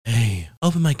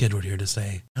Open Mike Edward here to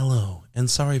say hello and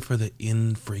sorry for the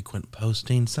infrequent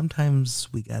posting. Sometimes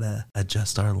we gotta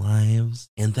adjust our lives,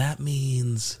 and that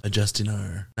means adjusting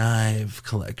our knife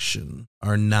collection.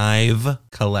 And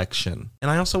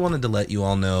I also wanted to let you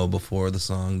all know before the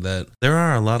song that there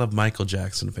are a lot of Michael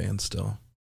Jackson fans still.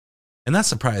 And that's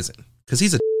surprising, because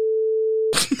he's a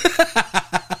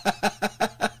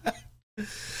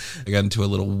I got into a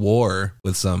little war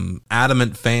with some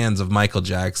adamant fans of Michael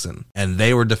Jackson, and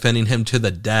they were defending him to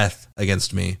the death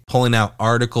against me, pulling out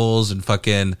articles and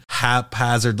fucking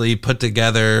haphazardly put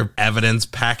together evidence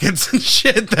packets and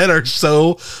shit that are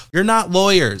so... You're not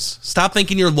lawyers. Stop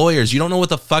thinking you're lawyers. You don't know what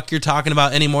the fuck you're talking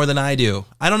about any more than I do.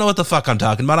 I don't know what the fuck I'm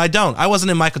talking about. I don't. I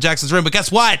wasn't in Michael Jackson's room, but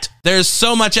guess what? There's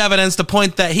so much evidence to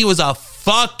point that he was a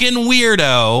fucking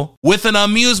weirdo with an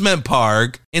amusement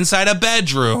park inside a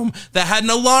bedroom that had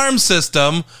an alarm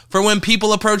system for when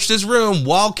people approached his room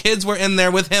while kids were in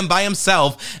there with him by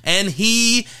himself. And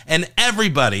he and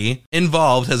everybody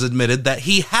involved has admitted that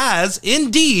he has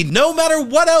indeed, no matter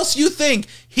what else you think,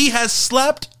 he has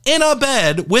slept in a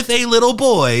bed with a little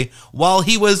boy while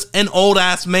he was an old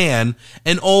ass man,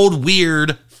 an old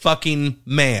weird fucking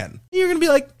man. You're gonna be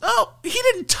like, oh, he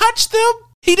didn't touch them.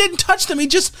 He didn't touch them.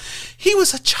 He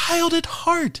was a child at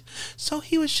heart. So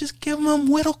he was just giving them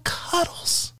little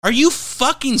cuddles. Are you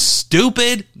fucking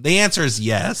stupid? The answer is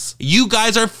yes. You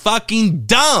guys are fucking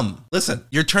dumb. Listen,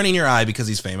 you're turning your eye because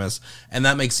he's famous, and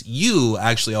that makes you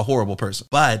actually a horrible person.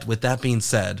 But with that being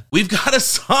said, we've got a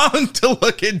song to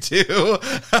look into.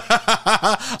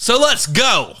 So let's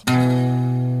go.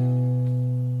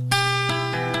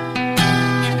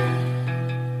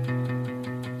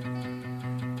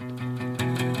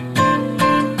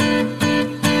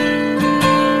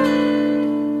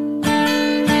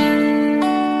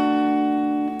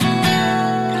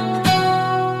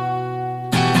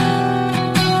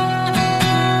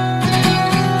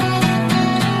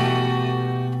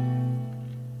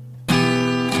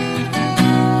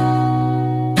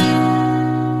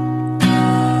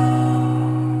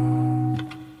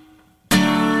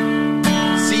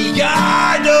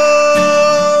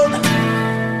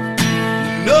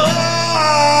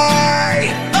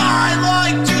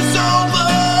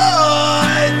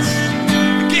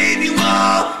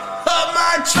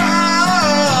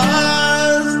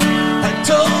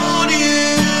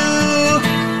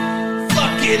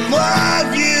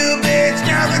 Love you, bitch.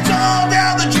 Now that's all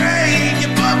down the drain. You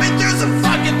put me through some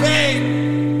fucking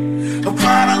pain. I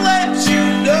wanna let you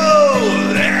know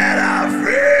that I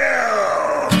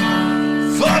feel.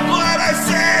 Fuck what I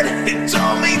said, it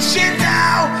don't mean shit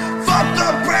now. Fuck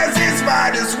the presents,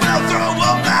 might as well throw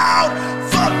them out.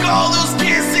 Fuck all those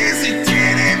kisses, it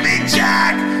didn't mean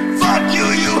jack. Fuck you,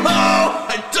 you hoe,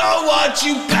 I don't want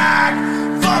you back.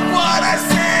 Fuck what I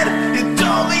said, it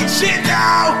don't mean shit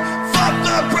now. Fuck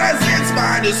the presents,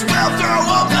 might as well throw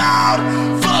them out.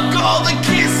 Fuck all the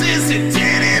kisses, it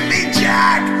didn't mean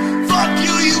jack. Fuck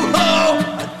you, you hoe,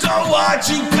 I don't want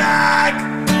you back.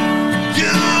 You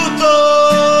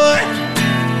thought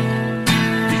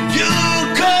you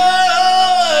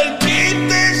could keep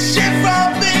this shit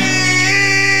from me.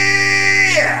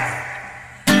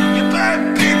 You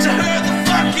better bitch, I heard the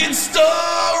fucking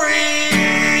story.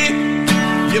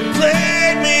 You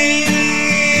played me.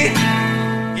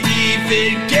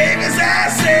 Even gave his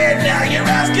ass in, now you're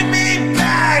asking me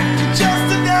back. You're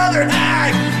just another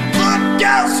hack. Look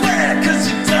elsewhere,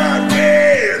 cause you're done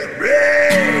with me.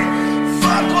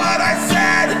 Fuck what I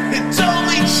said, it don't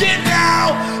mean shit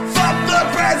now. Fuck the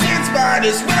presents, might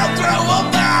as well throw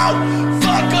them out.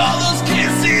 Fuck all those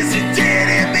kisses, it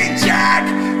didn't mean jack.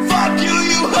 Fuck you,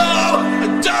 you hoe, I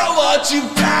don't want you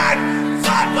back.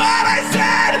 Fuck what I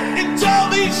said, it don't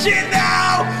mean shit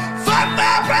now. Fuck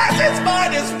the presents,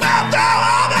 might as well throw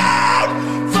them out.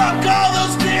 Fuck all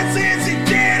those kisses, it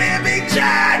didn't mean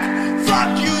jack.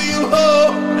 Fuck you, you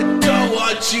hoe, I don't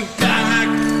want you back.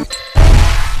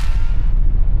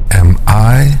 Am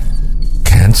I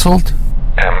canceled?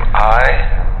 Am I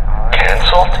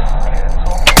canceled?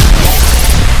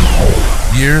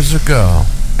 Years ago,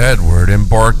 Edward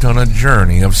embarked on a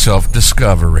journey of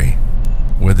self-discovery.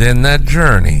 Within that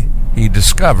journey, he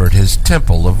discovered his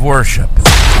temple of worship.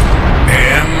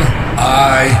 Am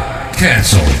I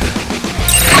canceled?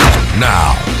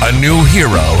 Now, a new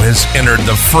hero has entered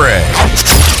the fray.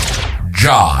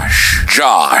 Josh.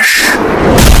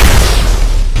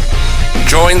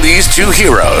 Join these two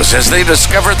heroes as they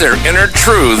discover their inner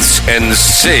truths and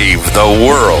save the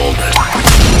world.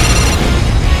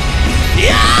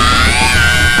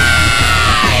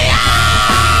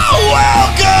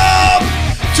 Welcome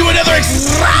to another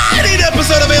exciting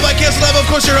episode of Am I Canceled? I'm, of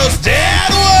course, your host,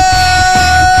 Dan Wood.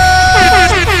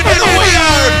 And we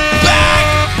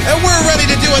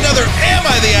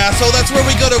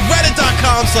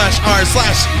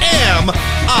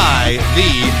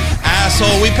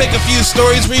patreon.com/r/AmItheAsshole. We pick a few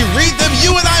stories, we read them.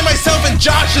 You and I, myself, and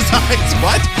Josh's eyes,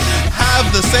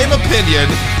 have the same opinion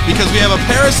because we have a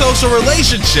parasocial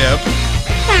relationship.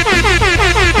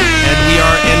 And we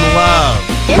are in love.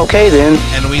 Okay, then.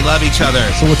 And we love each other.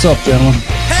 So what's up, gentlemen?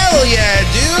 Hell yeah,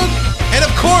 dude. And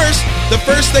of course, the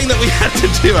first thing that we have to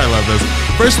do, I love this.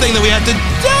 First thing that we have to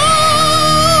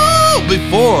do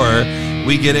before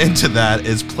we get into that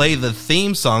is play the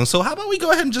theme song. So how about we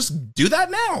go ahead and just do that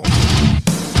now?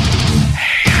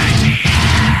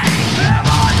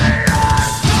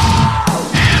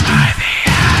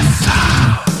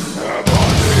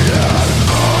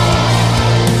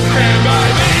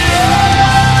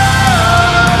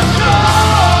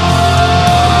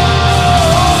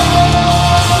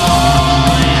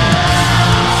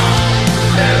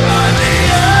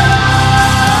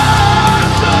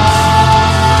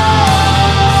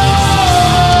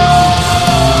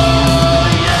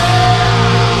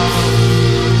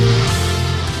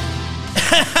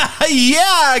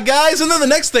 Yeah, guys. And then the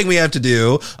next thing we have to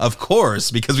do, of course,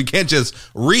 because we can't just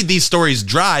read these stories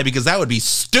dry because that would be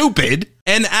stupid.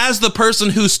 And as the person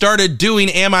who started doing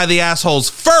Am I the Assholes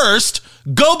first,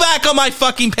 go back on my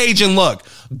fucking page and look.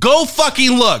 Go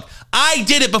fucking look. I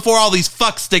did it before all these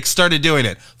fucksticks started doing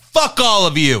it. Fuck all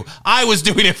of you. I was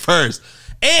doing it first.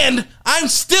 And I'm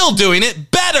still doing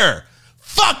it better.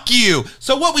 Fuck you.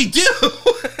 So what we do, losing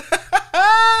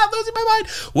my mind.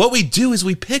 What we do is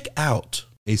we pick out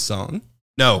a song.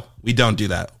 No, we don't do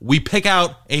that. We pick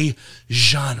out a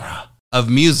genre of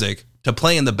music to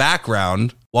play in the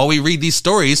background while we read these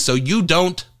stories so you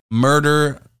don't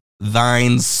murder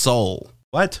thine soul.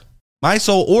 What? My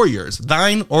soul or yours?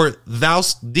 Thine or thou?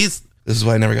 This is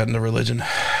why I never got into religion.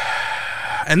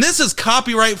 And this is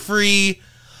copyright-free,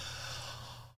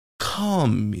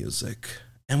 calm music.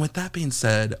 And with that being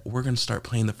said, we're going to start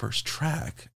playing the first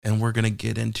track and we're going to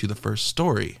get into the first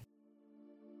story.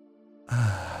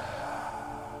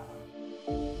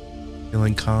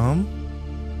 Feeling calm?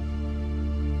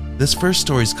 This first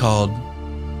story is called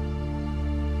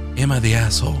Am I the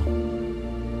Asshole?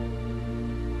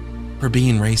 For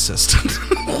being racist.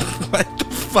 What the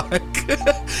fuck?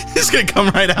 He's gonna come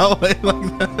right out like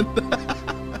that.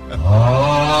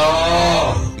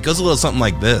 It goes a little something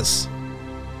like this.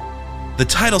 The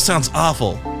title sounds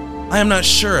awful. I am not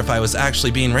sure if I was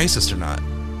actually being racist or not.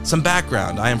 Some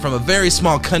background, I am from a very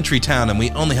small country town and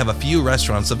we only have a few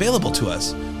restaurants available to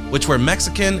us, which were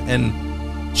Mexican and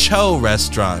Cho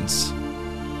restaurants.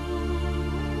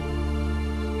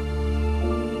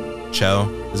 Cho?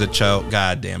 Is it Cho?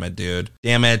 God damn it, dude.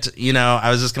 Damn it. You know, I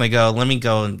was just gonna go, let me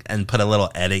go and put a little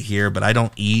edit here, but I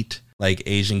don't eat like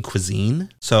Asian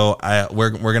cuisine. So we're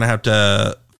gonna have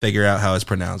to figure out how it's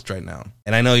pronounced right now.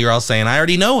 And I know you're all saying, I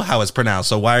already know how it's pronounced,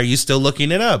 so why are you still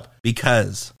looking it up?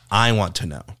 Because I want to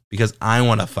know. Because I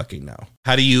want to fucking know.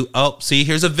 How do you, oh, see,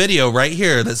 here's a video right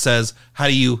here that says, how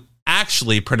do you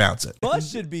actually pronounce it?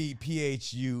 Bus should be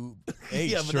Phuh,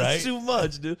 Yeah, but right? that's too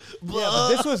much, dude.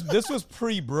 Yeah, but this was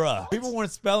pre-bruh. People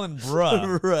weren't spelling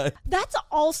bruh. Right. That's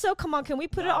also, come on, can we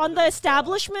put it on the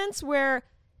establishments where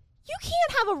you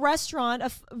can't have a restaurant,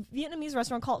 a Vietnamese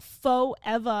restaurant called Pho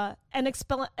Eva and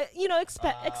expect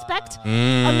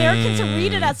Americans to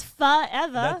read it as Pho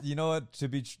Eva. You know what? To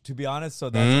be honest, so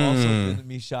that's also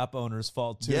Vietnamese shop owners'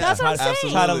 fault too. Yeah, that's what I'm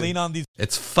saying. Try to lean on these.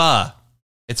 It's pho.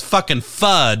 It's fucking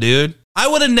pho, dude. I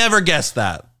would have never guessed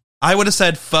that. I would have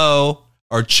said pho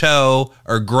or cho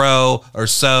or grow or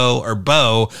so or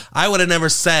bo. I would have never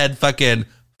said fucking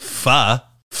pho.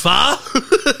 Pho?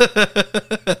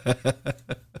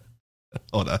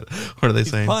 Hold on. What are they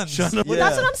saying? Puns. Well,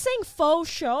 that's what I'm saying. Faux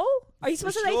show? Are you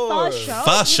supposed to say pho show?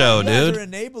 Pho show, dude. You're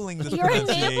enabling the You're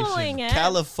pronunciation. enabling it.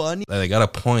 California. They got a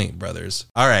point, brothers.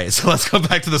 All right, so let's go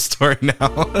back to the story now.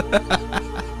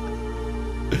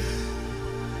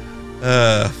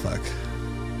 Fuck.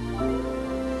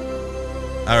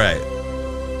 All right.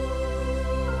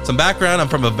 Some background. I'm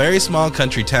from a very small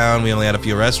country town. We only had a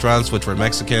few restaurants, which were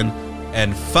Mexican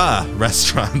and pho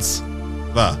restaurants.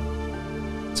 Pho.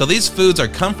 So these foods are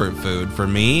comfort food for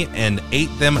me and ate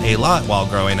them a lot while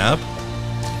growing up.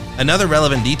 Another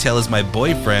relevant detail is my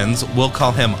boyfriend's, we'll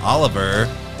call him Oliver's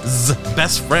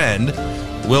best friend,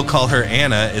 we'll call her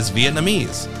Anna, is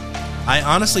Vietnamese. I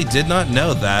honestly did not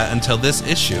know that until this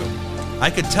issue. I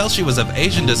could tell she was of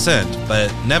Asian descent,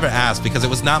 but never asked because it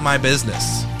was not my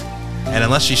business. And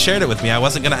unless she shared it with me, I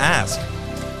wasn't going to ask.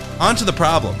 On to the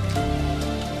problem.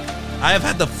 I have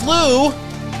had the flu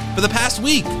for the past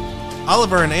week.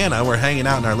 Oliver and Anna were hanging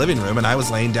out in our living room, and I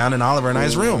was laying down in Oliver and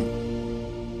I's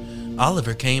room.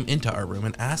 Oliver came into our room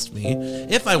and asked me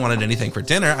if I wanted anything for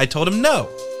dinner. I told him no.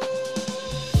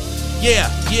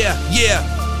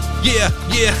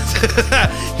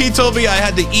 He told me I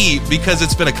had to eat because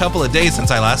it's been a couple of days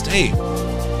since I last ate.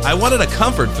 I wanted a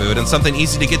comfort food and something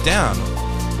easy to get down,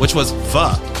 which was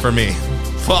pho for me.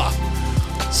 Pho.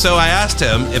 So I asked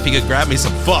him if he could grab me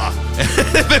some pho.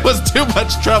 If it was too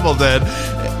much trouble, then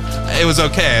it was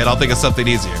okay, and I'll think of something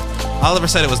easier. Oliver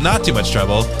said it was not too much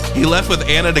trouble. He left with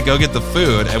Anna to go get the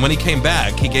food, and when he came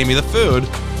back, he gave me the food,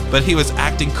 but he was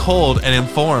acting cold and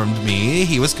informed me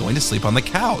he was going to sleep on the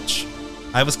couch.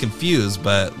 I was confused,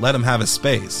 but let him have his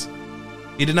space.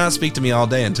 He did not speak to me all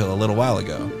day until a little while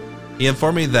ago. He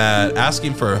informed me that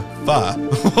asking for pho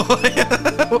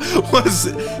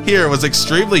was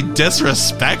extremely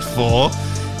disrespectful,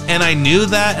 and I knew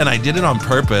that, and I did it on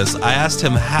purpose. I asked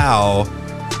him how,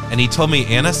 and he told me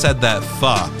Anna said that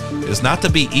pho is not to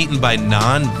be eaten by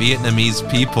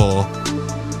non-Vietnamese people,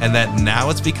 and that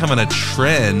now it's becoming a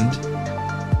trend.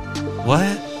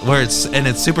 What?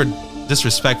 It's super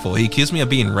disrespectful. He accused me of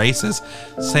being racist,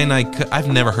 saying I've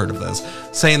never heard of this,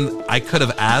 saying I could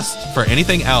have asked for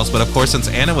anything else, but of course since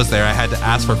Anna was there, I had to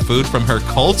ask for food from her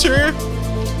culture.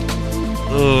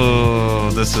 Oh,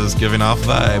 this is giving off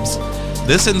vibes.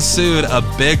 This ensued a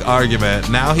big argument.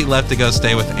 Now he left to go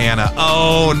stay with Anna.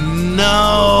 Oh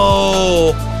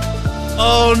no!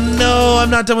 Oh no! I'm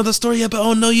not done with the story yet, but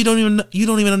oh no, you don't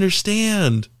even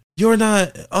understand. You're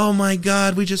not. Oh my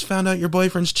God! We just found out your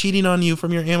boyfriend's cheating on you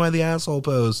from your "Am I the Asshole"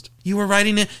 post. You were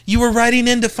writing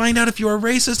in to find out if you were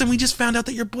racist, and we just found out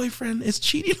that your boyfriend is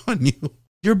cheating on you.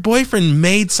 Your boyfriend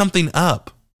made something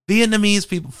up. Vietnamese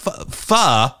people,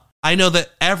 pho. I know that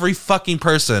every fucking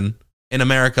person in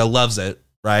America loves it,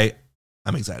 right?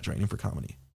 I'm exaggerating for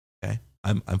comedy. Okay,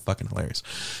 I'm fucking hilarious.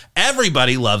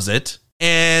 Everybody loves it,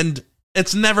 and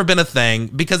it's never been a thing,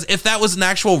 because if that was an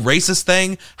actual racist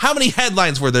thing, how many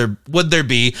headlines would there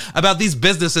be about these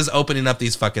businesses opening up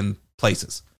these fucking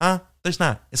places? There's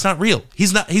not. It's not real.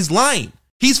 He's lying.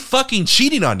 He's fucking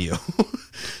cheating on you.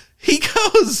 He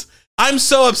goes, I'm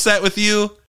so upset with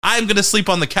you. I'm going to sleep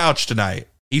on the couch tonight.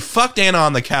 He fucked Anna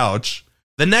on the couch.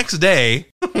 The next day,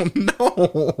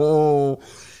 no,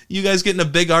 you guys get in a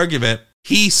big argument.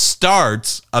 He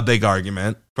starts a big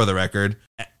argument, for the record,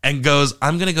 and goes,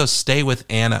 I'm going to go stay with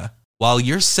Anna while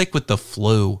you're sick with the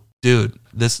flu. Dude,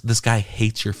 this guy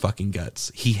hates your fucking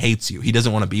guts. He hates you. He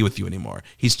doesn't want to be with you anymore.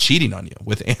 He's cheating on you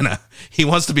with Anna. He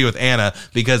wants to be with Anna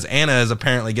because Anna is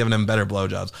apparently giving him better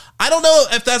blowjobs. I don't know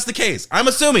if that's the case. I'm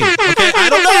assuming. Okay, I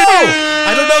don't know.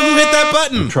 I don't know who hit that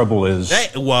button. The trouble is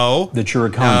that you're a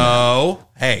con man. No.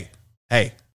 Hey,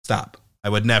 stop. I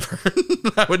would never.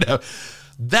 I would never.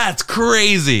 That's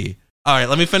crazy. All right,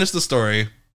 let me finish the story.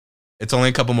 It's only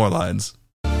a couple more lines.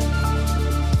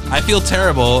 I feel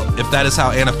terrible if that is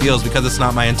how Anna feels because it's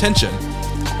not my intention.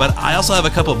 But I also have a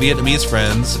couple Vietnamese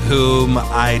friends whom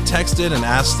I texted and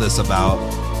asked this about.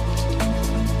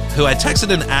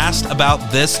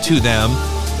 This to them.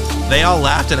 They all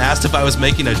laughed and asked if I was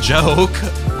making a joke.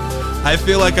 I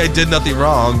feel like I did nothing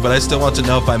wrong, but I still want to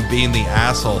know if I'm being the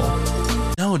asshole.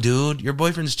 No, dude, your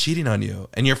boyfriend's cheating on you.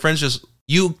 And your friends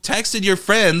you texted your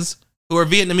friends who are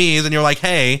Vietnamese, and you're like,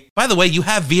 hey, by the way, you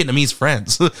have Vietnamese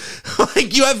friends.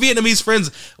 Like, you have Vietnamese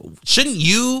friends. Shouldn't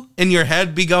you, in your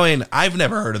head, be going, I've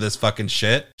never heard of this fucking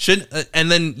shit? And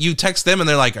then you text them, and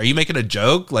they're like, are you making a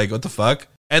joke? Like, what the fuck?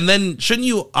 And then shouldn't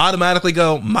you automatically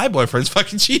go, my boyfriend's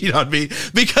fucking cheating on me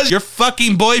because your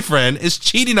fucking boyfriend is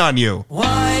cheating on you?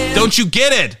 Why? Don't you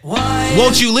get it? Why?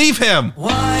 Won't you leave him?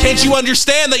 Why? Can't you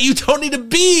understand that you don't need to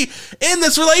be in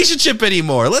this relationship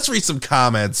anymore? Let's read some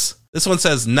comments. This one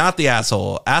says, not the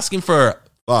asshole. Asking for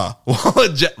while a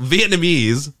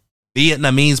Vietnamese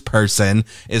person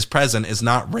is present is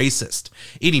not racist.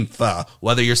 Eating pho,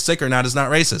 whether you're sick or not, is not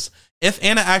racist. If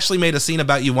Anna actually made a scene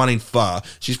about you wanting pho,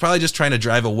 she's probably just trying to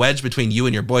drive a wedge between you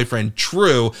and your boyfriend.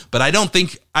 True, but I don't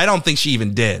think she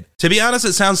even did. To be honest,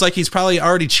 it sounds like he's probably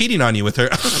already cheating on you with her.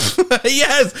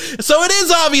 Yes, so it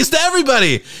is obvious to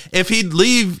everybody. If he'd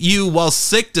leave you while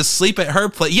sick to sleep at her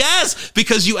place, yes,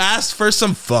 because you asked for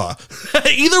some pho.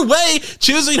 Either way,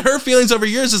 choosing her feelings over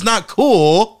yours is not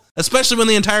cool. Especially when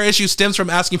the entire issue stems from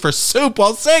asking for soup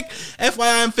while sick.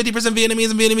 FYI, I'm 50%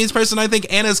 Vietnamese and Vietnamese person. I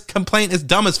think Anna's complaint is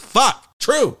dumb as fuck.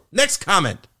 True. Next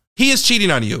comment. He is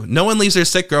cheating on you. No one leaves their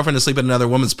sick girlfriend to sleep at another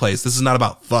woman's place. This is not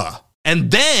about pho.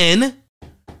 And then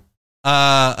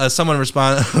someone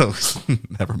responded. Oh,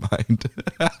 never mind.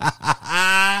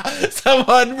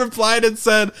 Someone replied and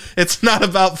said, it's not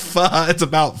about pho. It's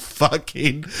about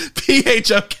fucking.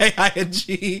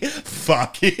 PHOKING.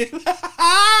 Fucking.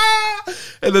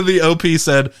 And then the OP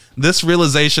said, this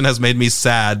realization has made me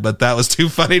sad, but that was too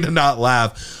funny to not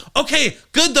laugh. Okay,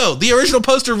 good though. The original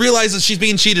poster realizes she's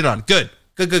being cheated on. Good.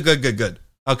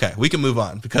 Okay, we can move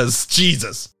on because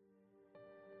Jesus.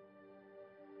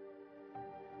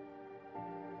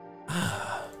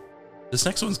 This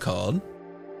next one's called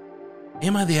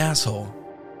Am I the Asshole?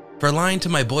 For lying to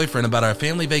my boyfriend about our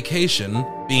family vacation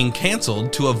being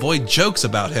canceled to avoid jokes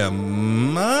about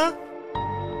him. All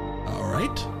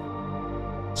right.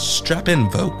 Strap in,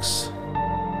 folks.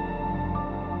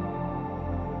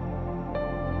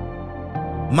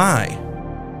 My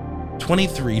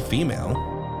 23 female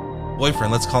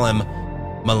boyfriend, let's call him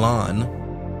Milan,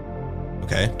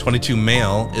 okay, 22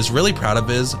 male, is really proud of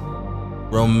his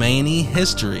Romani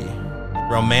history.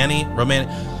 Romani.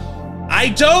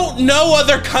 I don't know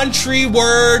other country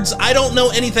words. I don't know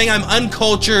anything. I'm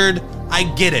uncultured. I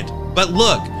get it. But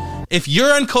look, if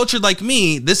you're uncultured like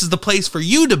me, this is the place for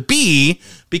you to be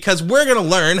because we're going to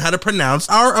learn how to pronounce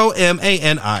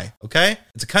Romani, okay?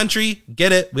 It's a country.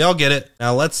 Get it. We all get it.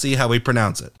 Now let's see how we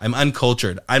pronounce it. I'm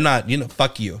uncultured. I'm not,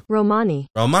 fuck you. Romani.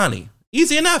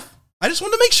 Easy enough. I just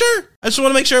wanted to make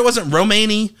sure. It wasn't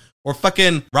Romani or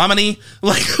fucking Romani.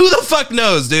 Like, who the fuck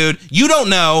knows, dude? You don't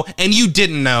know and you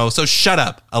didn't know. So shut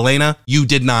up. Elena, you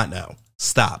did not know.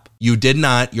 Stop. You did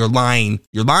not. You're lying.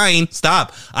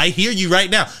 Stop. I hear you right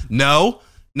now. No.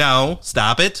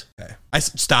 Stop it. Okay.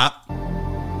 Stop.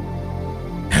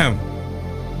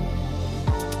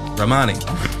 Romani.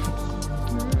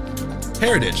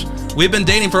 Heritage. We've been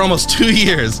dating for almost 2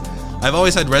 years. I've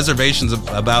always had reservations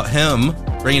about him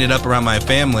bringing it up around my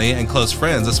family and close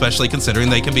friends, especially considering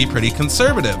they can be pretty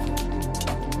conservative.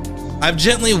 I've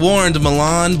gently warned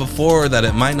Milan before that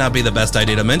it might not be the best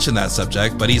idea to mention that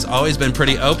subject, but he's always been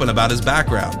pretty open about his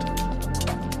background.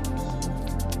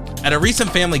 At a recent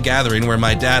family gathering where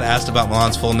my dad asked about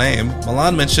Milan's full name,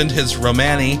 Milan mentioned his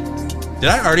Romani. Did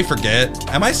I already forget?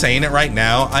 Am I saying it right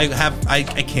now? I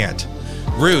can't.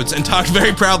 Roots, and talked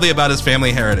very proudly about his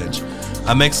family heritage.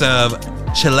 A mix of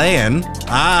Chilean,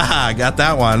 got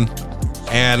that one,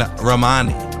 and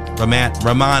Romani.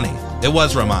 It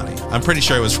was Romani. I'm pretty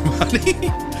sure it was Romani.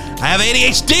 I have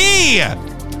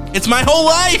ADHD! It's my whole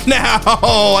life now!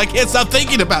 I can't stop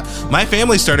thinking about it. My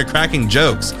family started cracking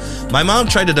jokes. My mom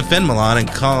tried to defend Milan and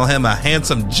call him a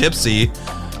handsome gypsy,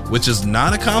 which is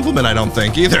not a compliment, I don't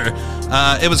think, either.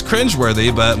 It was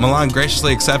cringeworthy, but Milan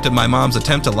graciously accepted my mom's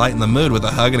attempt to lighten the mood with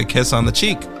a hug and a kiss on the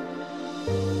cheek.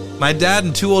 My dad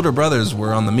and 2 older brothers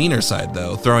were on the meaner side,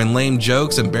 though, throwing lame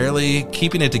jokes and barely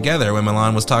keeping it together when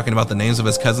Milan was talking about the names of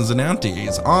his cousins and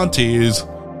aunties.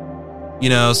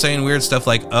 Saying weird stuff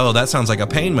like, oh, that sounds like a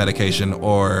pain medication,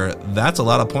 or that's a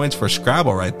lot of points for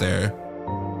Scrabble right there.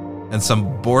 And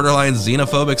some borderline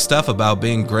xenophobic stuff about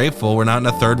being grateful we're not in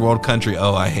a third world country.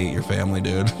 Oh, I hate your family,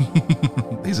 dude.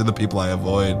 These are the people I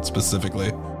avoid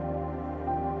specifically.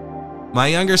 My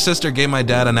younger sister gave my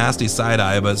dad a nasty side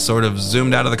eye, but sort of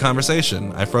zoomed out of the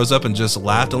conversation. I froze up and just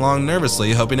laughed along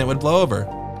nervously, hoping it would blow over.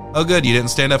 Oh good, you didn't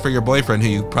stand up for your boyfriend who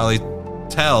you probably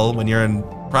tell when you're in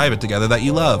private together that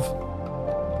you love.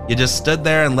 You just stood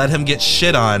there and let him get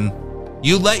shit on.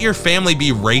 You let your family be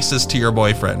racist to your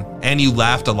boyfriend, and you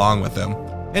laughed along with him.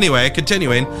 Anyway,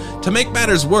 continuing, to make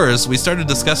matters worse, we started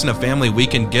discussing a family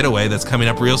weekend getaway that's coming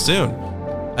up real soon.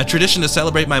 A tradition to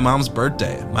celebrate my mom's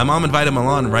birthday. My mom invited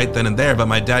Milan right then and there, but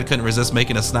my dad couldn't resist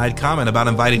making a snide comment about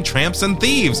inviting tramps and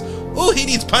thieves. Ooh, he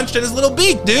needs punched in his little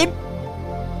beak, dude.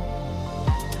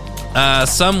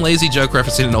 Some lazy joke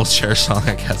referencing an old Cher song,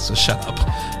 I guess, so shut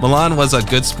up. Milan was a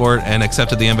good sport and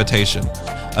accepted the invitation.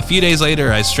 A few days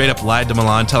later, I straight up lied to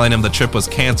Milan, telling him the trip was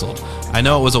canceled. I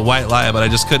know it was a white lie, but I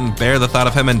just couldn't bear the thought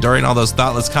of him enduring all those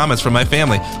thoughtless comments from my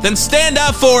family. Then stand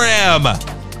up for him!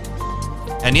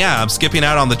 And yeah, I'm skipping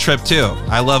out on the trip too.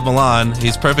 I love Milan.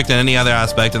 He's perfect in any other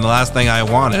aspect, and the last thing I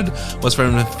wanted was for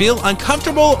him to feel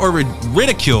uncomfortable or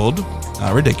ridiculed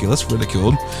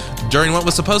during what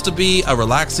was supposed to be a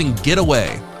relaxing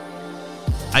getaway.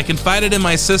 I confided in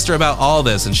my sister about all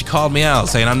this, and she called me out,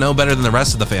 saying I'm no better than the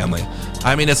rest of the family.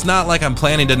 I mean, it's not like I'm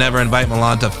planning to never invite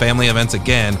Milan to family events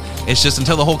again. It's just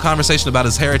until the whole conversation about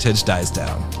his heritage dies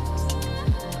down.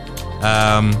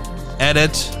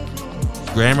 Edit.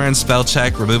 Grammar and spell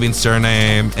check, removing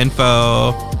surname,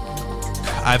 info.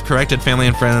 I've corrected family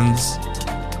and friends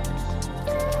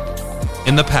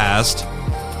in the past.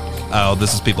 Oh,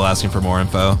 this is people asking for more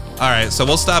info. All right, so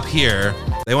we'll stop here.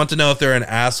 They want to know if they're an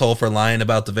asshole for lying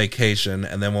about the vacation,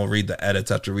 and then we'll read the edits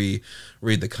after we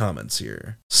read the comments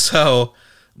here. So,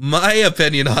 my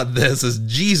opinion on this is,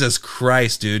 Jesus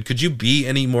Christ, dude, could you be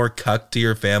any more cucked to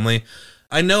your family?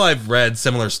 I know I've read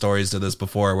similar stories to this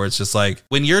before where it's just like,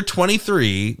 when you're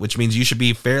 23, which means you should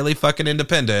be fairly fucking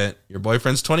independent, your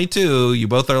boyfriend's 22, you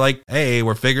both are like, hey,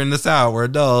 we're figuring this out, we're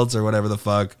adults or whatever the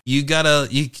fuck. You gotta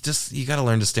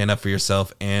learn to stand up for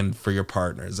yourself and for your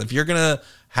partners. If you're gonna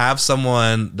have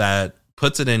someone that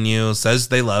puts it in you, says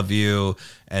they love you,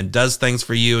 and does things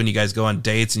for you, and you guys go on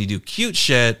dates and you do cute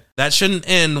shit, that shouldn't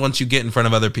end once you get in front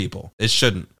of other people. It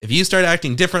shouldn't. If you start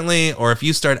acting differently, or if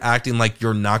you start acting like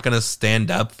you're not going to stand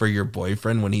up for your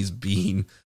boyfriend when he's being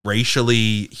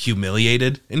racially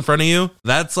humiliated in front of you,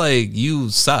 that's like, you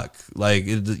suck. Like,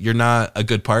 you're not a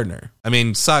good partner. I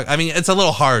mean, suck. I mean, it's a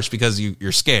little harsh because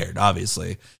you're scared,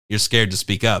 obviously. You're scared to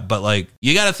speak up, but like,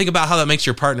 you got to think about how that makes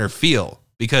your partner feel.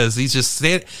 Because he's just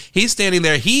he's standing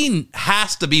there. He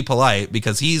has to be polite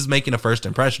because he's making a first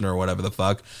impression or whatever the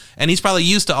fuck. And he's probably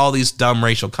used to all these dumb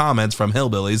racial comments from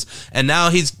hillbillies. And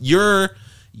now he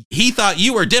thought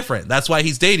you were different. That's why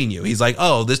he's dating you. He's like,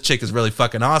 oh, this chick is really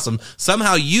fucking awesome.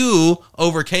 Somehow you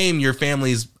overcame your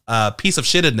family's piece of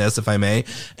shittedness, if I may.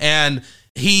 And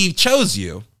he chose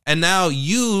you. And now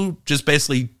you just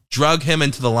basically drug him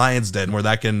into the lion's den where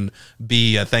that can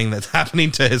be a thing that's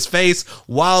happening to his face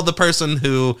while the person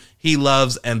who he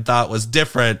loves and thought was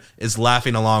different is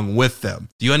laughing along with them.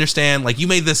 Do you understand? Like, you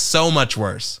made this so much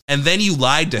worse. And then you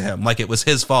lied to him like it was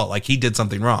his fault, like he did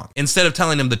something wrong. Instead of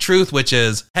telling him the truth, which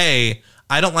is, hey,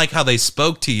 I don't like how they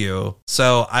spoke to you,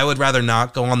 so I would rather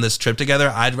not go on this trip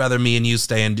together. I'd rather me and you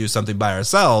stay and do something by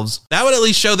ourselves. That would at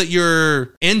least show that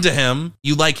you're into him,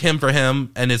 you like him for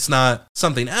him, and it's not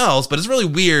something else. But it's really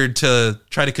weird to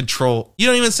try to control. You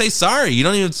don't even say sorry. You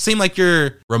don't even seem like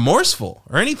you're remorseful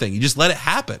or anything. You just let it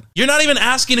happen. You're not even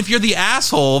asking if you're the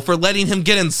asshole for letting him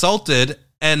get insulted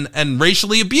and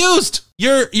racially abused.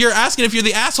 You're asking if you're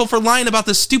the asshole for lying about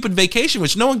this stupid vacation,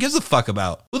 which no one gives a fuck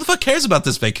about. Who the fuck cares about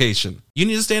this vacation? You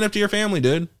need to stand up to your family,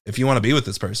 dude, if you want to be with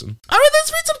this person. All right,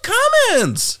 let's read some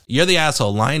comments. You're the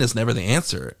asshole. Lying is never the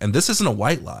answer. And this isn't a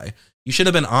white lie. You should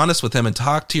have been honest with him and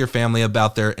talked to your family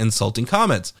about their insulting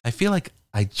comments. I feel like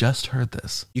I just heard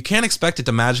this. You can't expect it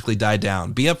to magically die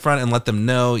down. Be upfront and let them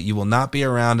know you will not be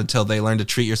around until they learn to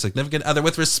treat your significant other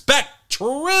with respect.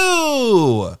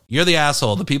 True. You're the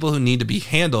asshole. The people who need to be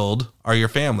handled are your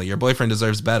family. Your boyfriend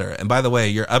deserves better. And by the way,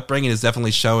 your upbringing is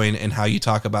definitely showing in how you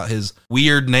talk about his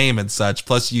weird name and such.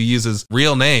 Plus, you use his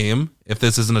real name if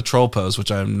this isn't a troll post,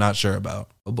 which I'm not sure about.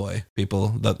 Oh boy, people,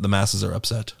 the masses are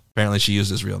upset. Apparently she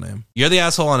used his real name. You're the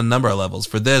asshole on a number of levels.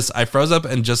 For this, I froze up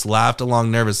and just laughed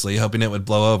along nervously, hoping it would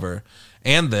blow over.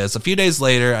 And this, a few days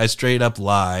later, I straight up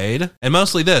lied. And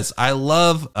mostly this,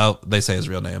 they say his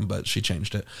real name, but she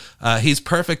changed it. He's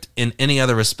perfect in any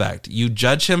other respect. You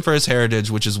judge him for his heritage,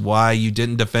 which is why you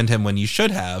didn't defend him when you should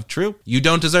have. True. You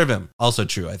don't deserve him. Also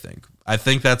true, I think. I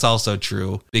think that's also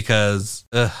true because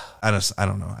I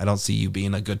don't know. I don't see you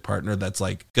being a good partner that's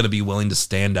like going to be willing to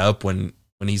stand up when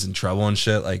he's in trouble and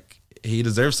shit. Like, he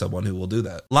deserves someone who will do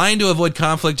that. Lying to avoid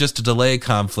conflict just to delay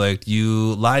conflict.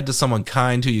 You lied to someone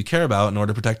kind who you care about in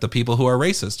order to protect the people who are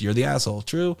racist. You're the asshole.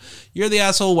 True. You're the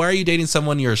asshole. Why are you dating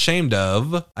someone you're ashamed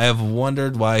of? I have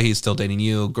wondered why he's still dating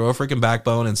you. Grow a freaking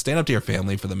backbone and stand up to your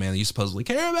family for the man that you supposedly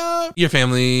care about. Your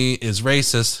family is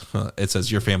racist. It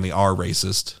says your family are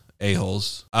racist.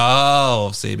 A-holes.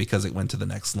 Oh, see, because it went to the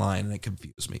next line and it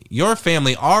confused me. Your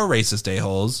family are racist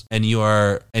a-holes, and you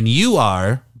are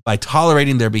by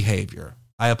tolerating their behavior.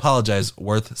 I apologize,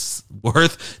 Worth-Season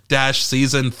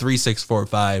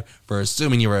 3645 for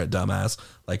assuming you were a dumbass,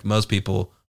 like most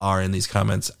people are in these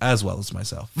comments, as well as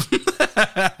myself.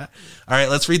 All right,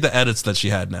 let's read the edits that she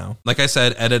had now. Like I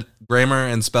said, edit grammar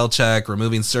and spell check,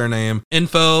 removing surname.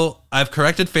 Info, I've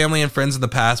corrected family and friends in the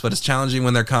past, but it's challenging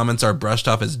when their comments are brushed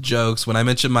off as jokes. When I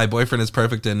mention my boyfriend is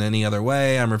perfect in any other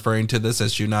way, I'm referring to this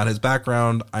issue, not his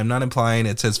background. I'm not implying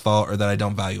it's his fault or that I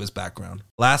don't value his background.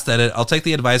 Last edit, I'll take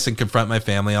the advice and confront my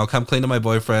family. I'll come clean to my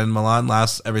boyfriend. Milan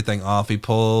laughs everything off. He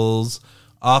pulls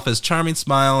off his charming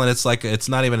smile, and it's like it's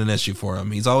not even an issue for him.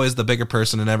 He's always the bigger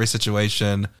person in every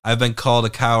situation. I've been called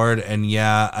a coward, and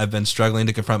yeah, I've been struggling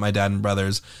to confront my dad and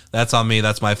brothers. That's on me.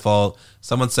 That's my fault.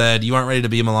 Someone said you aren't ready to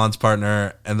be Milan's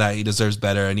partner and that he deserves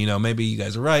better, and maybe you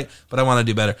guys are right, but I want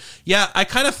to do better. Yeah, I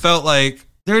kind of felt like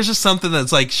there's just something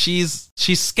that's like she's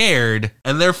scared,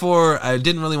 and therefore I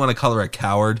didn't really want to call her a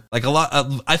coward. Like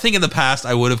I think in the past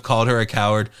I would have called her a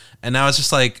coward, and now it's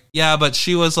just like, yeah, but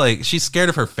she's scared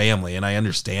of her family, and I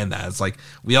understand that. It's like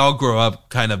we all grow up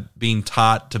kind of being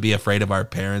taught to be afraid of our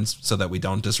parents so that we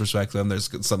don't disrespect them. There's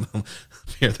some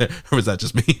here there, or was that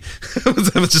just me?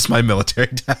 That was just my military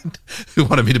dad who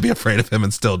wanted me to be afraid of him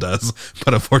and still does,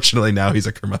 but unfortunately now he's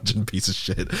a curmudgeon piece of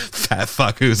shit, fat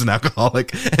fuck who's an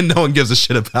alcoholic, and no one gives a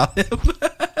shit about him.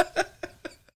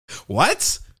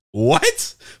 What?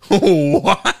 What?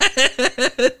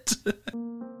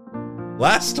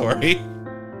 Last story.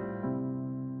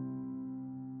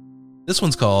 This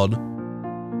one's called...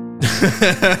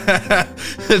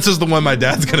 This is the one my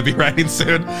dad's going to be writing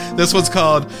soon. This one's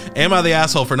called, Am I the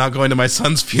Asshole for Not Going to My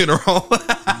Son's Funeral?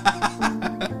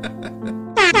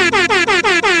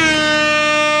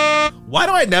 Why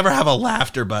do I never have a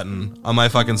laughter button on my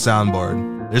fucking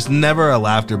soundboard? There's never a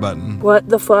laughter button. What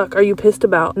the fuck are you pissed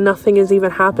about? Nothing has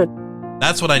even happened.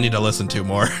 That's what I need to listen to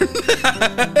more.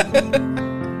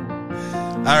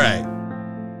 All right.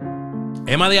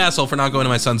 Am I the asshole for not going to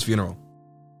my son's funeral?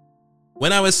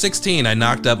 When I was 16, I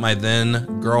knocked up my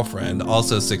then girlfriend,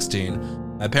 also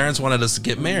 16. My parents wanted us to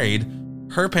get married.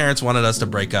 Her parents wanted us to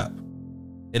break up.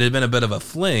 It had been a bit of a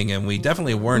fling, and we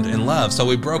definitely weren't in love, so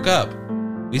we broke up.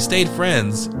 We stayed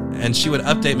friends, and she would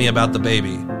update me about the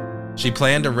baby. She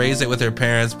planned to raise it with her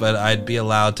parents, but I'd be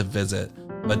allowed to visit.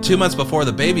 But 2 months before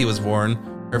the baby was born,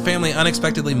 her family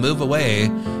unexpectedly moved away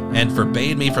and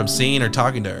forbade me from seeing or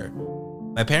talking to her.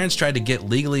 My parents tried to get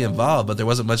legally involved, but there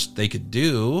wasn't much they could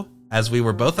do, as we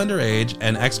were both underage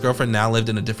and ex-girlfriend now lived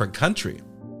in a different country.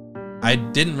 I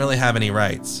didn't really have any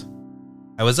rights.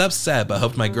 I was upset, but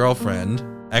hoped my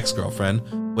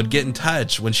ex-girlfriend, would get in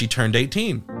touch when she turned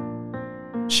 18.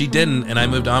 She didn't, and I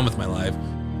moved on with my life.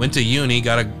 Went to uni,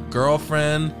 got a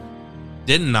girlfriend,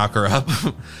 didn't knock her up.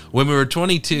 When we were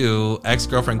 22,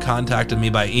 ex-girlfriend contacted me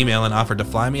by email and offered to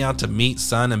fly me out to meet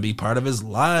son and be part of his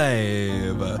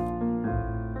life.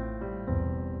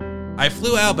 I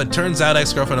flew out, but turns out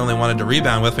ex-girlfriend only wanted to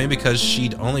rebound with me because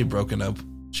she'd only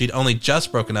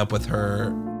just broken up with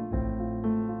her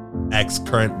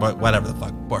ex-current, whatever the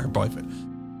fuck, her boyfriend,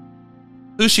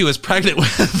 who she was pregnant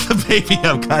with the baby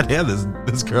of. God damn,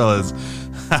 this girl is,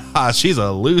 she's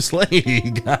a loose lady,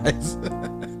 guys.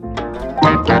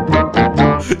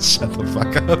 Shut the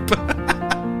fuck up.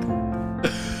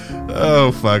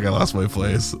 Oh, fuck, I lost my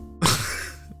place.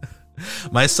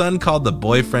 My son called the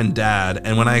boyfriend dad,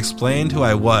 and when I explained who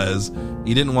I was,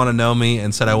 he didn't want to know me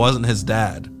and said I wasn't his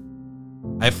dad.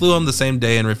 I flew home the same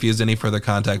day and refused any further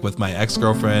contact with my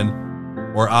ex-girlfriend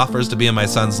or offers to be in my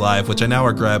son's life, which I now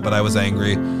regret, but I was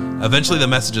angry. Eventually, the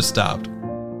messages stopped.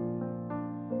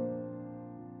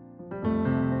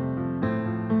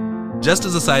 Just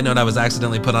as a side note, I was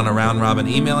accidentally put on a round-robin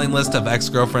emailing list of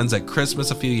ex-girlfriends at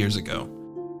Christmas a few years ago.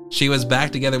 She was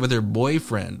back together with her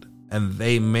boyfriend, and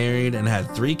they married and had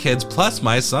 3 kids plus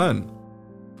my son.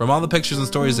 From all the pictures and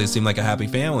stories, they seemed like a happy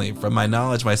family. From my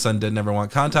knowledge, my son didn't ever want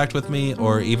contact with me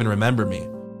or even remember me.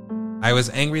 I was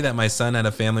angry that my son had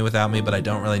a family without me, but I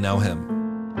don't really know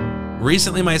him.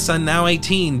 Recently, my son, now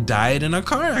 18, died in a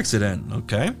car accident.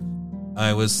 Okay.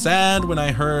 I was sad when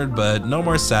I heard, but no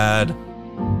more sad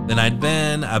than I'd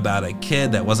been about a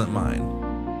kid that wasn't mine.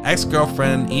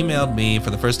 Ex-girlfriend emailed me for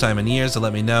the first time in years to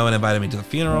let me know and invited me to the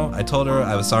funeral. I told her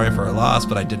I was sorry for her loss,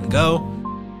 but I didn't go.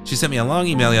 She sent me a long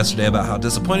email yesterday about how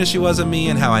disappointed she was in me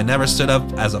and how I never stood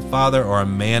up as a father or a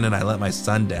man and I let my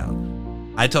son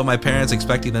down. I told my parents,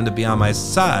 expecting them to be on my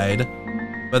side,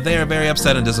 but they are very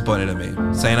upset and disappointed in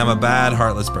me, saying I'm a bad,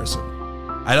 heartless person.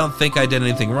 I don't think I did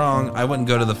anything wrong. I wouldn't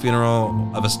go to the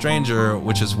funeral of a stranger,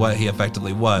 which is what he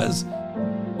effectively was.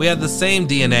 We had the same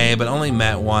DNA, but only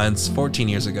met once 14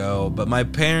 years ago, but my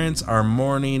parents are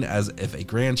mourning as if a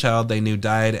grandchild they knew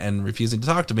died and refusing to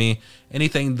talk to me.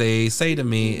 Anything they say to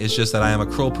me is just that I am a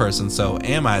cruel person, so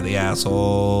am I the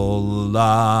asshole?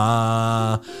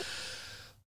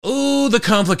 Ooh, the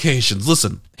complications.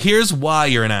 Listen, here's why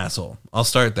you're an asshole. I'll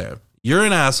start there. You're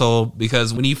an asshole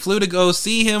because when you flew to go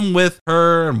see him with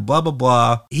her and blah, blah,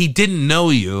 blah, he didn't know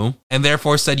you and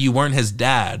therefore said you weren't his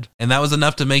dad. And that was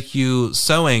enough to make you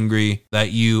so angry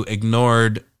that you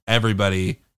ignored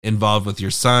everybody involved with your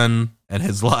son and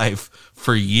his life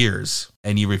for years.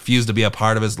 And you refused to be a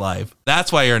part of his life.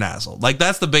 That's why you're an asshole. Like,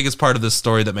 that's the biggest part of this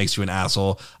story that makes you an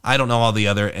asshole. I don't know all the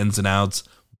other ins and outs,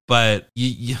 but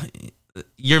you're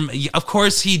of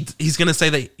course he's gonna say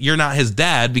that you're not his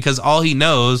dad because all he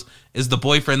knows is the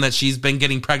boyfriend that she's been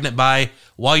getting pregnant by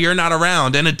while you're not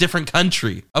around in a different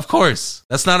country. Of course,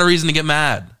 that's not a reason to get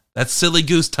mad. That's silly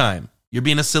goose time. You're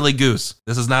being a silly goose.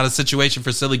 This is not a situation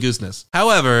for silly gooseness.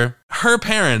 However, her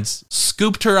parents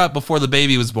scooped her up before the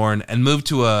baby was born and moved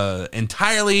to a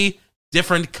entirely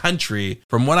different country.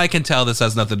 From what I can tell, this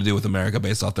has nothing to do with America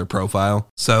based off their profile.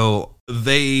 So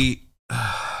they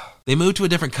moved to a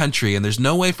different country and there's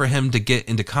no way for him to get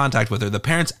into contact with her. The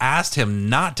parents asked him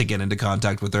not to get into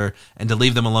contact with her and to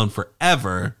leave them alone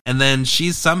forever. And then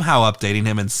she's somehow updating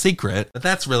him in secret, but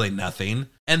that's really nothing.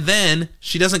 And then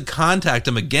she doesn't contact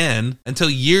him again until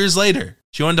years later.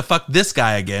 She wanted to fuck this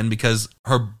guy again because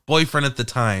her boyfriend at the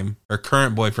time, her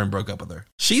current boyfriend, broke up with her.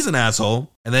 She's an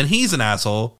asshole. And then he's an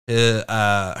asshole.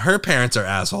 Her parents are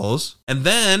assholes. And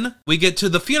then we get to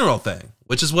the funeral thing,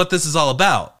 which is what this is all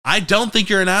about. I don't think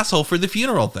you're an asshole for the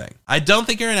funeral thing. I don't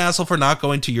think you're an asshole for not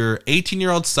going to your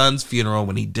 18-year-old son's funeral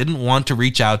when he didn't want to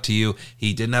reach out to you.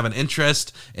 He didn't have an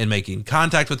interest in making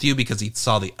contact with you because he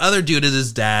saw the other dude as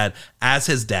his dad,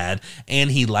 and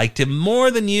he liked him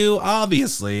more than you,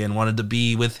 obviously, and wanted to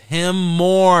be with him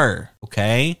more.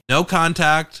 Okay? No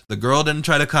contact. The girl didn't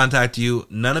try to contact you.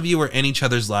 None of you were in each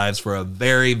other's lives for a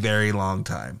very, very long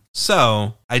time.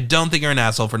 So, I don't think you're an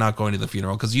asshole for not going to the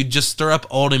funeral because you just stir up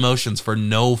old emotions for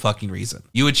no fucking reason.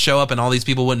 You would show up and all these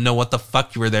people wouldn't know what the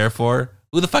fuck you were there for.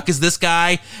 Who the fuck is this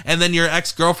guy? And then your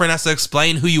ex-girlfriend has to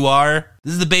explain who you are.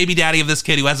 This is the baby daddy of this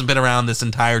kid who hasn't been around this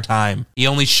entire time. He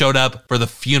only showed up for the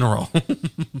funeral.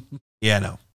 Yeah,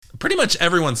 no. Pretty much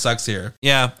everyone sucks here.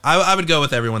 Yeah, I would go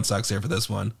with everyone sucks here for this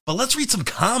one. But let's read some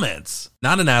comments.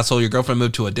 Not an asshole. Your girlfriend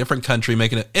moved to a different country,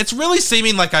 making it... It's really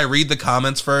seeming like I read the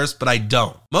comments first, but I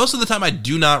don't. Most of the time, I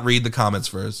do not read the comments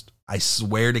first. I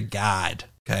swear to God.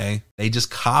 Okay? They just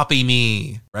copy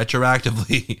me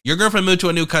retroactively. Your girlfriend moved to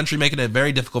a new country, making it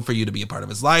very difficult for you to be a part of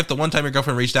his life. The one time your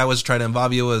girlfriend reached out was to try to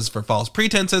involve you was for false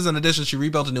pretenses. In addition, she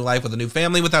rebuilt a new life with a new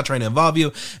family without trying to involve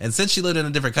you. And since she lived in a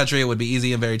different country, it would be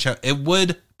easy and very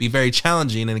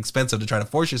challenging and expensive to try to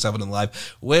force yourself into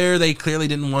life where they clearly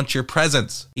didn't want your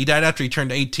presence. He died after he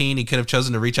turned 18. He could have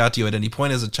chosen to reach out to you at any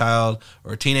point as a child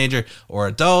or a teenager or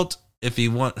adult. If he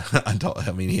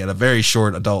he had a very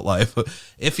short adult life.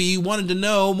 If he wanted to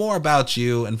know more about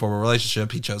you and form a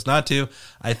relationship, he chose not to.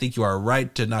 I think you are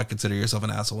right to not consider yourself an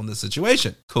asshole in this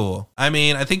situation. Cool. I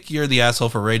mean, I think you're the asshole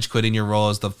for rage quitting your role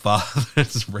as the father.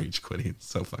 Rage quitting,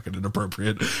 so fucking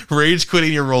inappropriate. Rage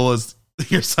quitting your role as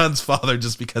your son's father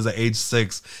just because at age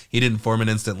 6, he didn't form an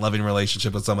instant loving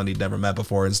relationship with someone he'd never met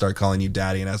before and start calling you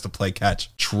daddy and has to play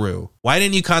catch. True. Why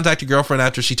didn't you contact your girlfriend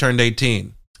after she turned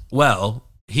 18? Well...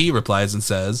 He replies and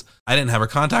says, I didn't have her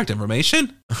contact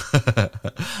information.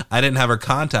 I didn't have her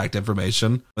contact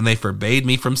information when they forbade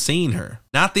me from seeing her.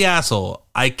 Not the asshole.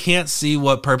 I can't see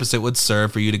what purpose it would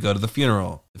serve for you to go to the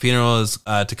funeral. The funeral is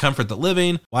to comfort the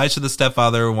living. Why should the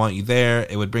stepfather want you there?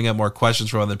 It would bring up more questions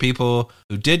from other people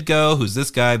who did go. Who's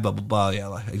this guy? Blah, blah, blah.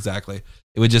 Yeah, exactly.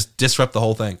 It would just disrupt the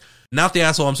whole thing. Not the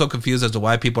asshole. I'm so confused as to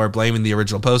why people are blaming the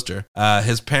original poster.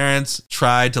 His parents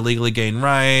tried to legally gain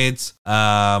rights.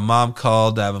 Mom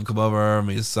called to have him come over,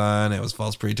 meet his son. It was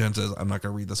false pretenses. I'm not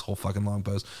going to read this whole fucking long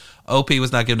post. OP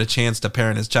was not given a chance to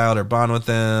parent his child or bond with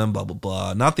him, blah, blah,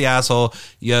 blah. Not the asshole.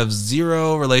 You have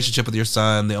zero relationship with your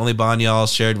son. The only bond y'all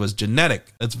shared was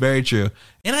genetic. That's very true.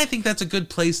 And I think that's a good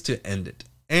place to end it.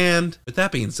 And with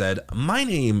that being said, my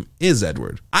name is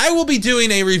Edward. I will be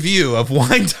doing a review of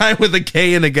Wine Time with a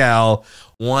K and a Gal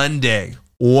one day.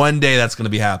 One day that's going to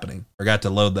be happening. Forgot to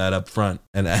load that up front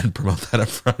and promote that up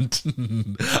front.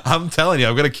 I'm telling you,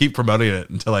 I'm going to keep promoting it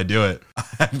until I do it.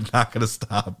 I'm not going to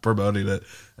stop promoting it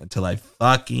until I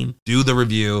fucking do the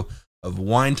review of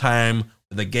Wine Time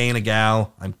with a Gay and a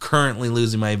Gal. I'm currently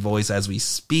losing my voice as I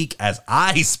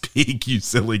speak, you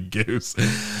silly goose.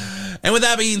 And with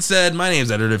that being said, my name's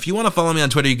Edward. If you want to follow me on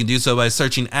Twitter, you can do so by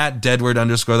searching at Deadward_.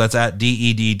 That's at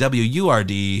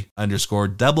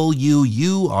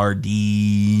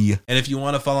DEDWURD_WURD. And if you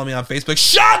want to follow me on Facebook,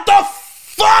 shut the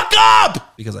fuck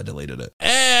up! Because I deleted it.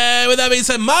 And with that being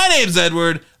said, my name's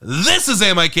Edward. This is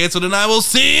Am I Canceled? And I will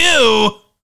see you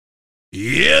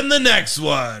in the next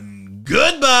one.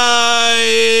 Goodbye!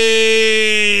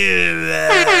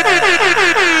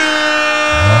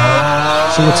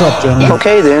 So what's up, gentlemen?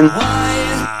 Okay, then. Well,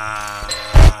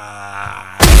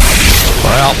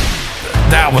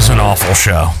 that was an awful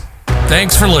show.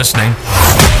 Thanks for listening.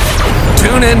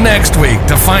 Tune in next week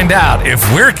to find out if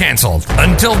we're canceled.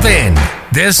 Until then,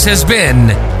 this has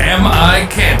been Am I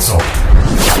Canceled?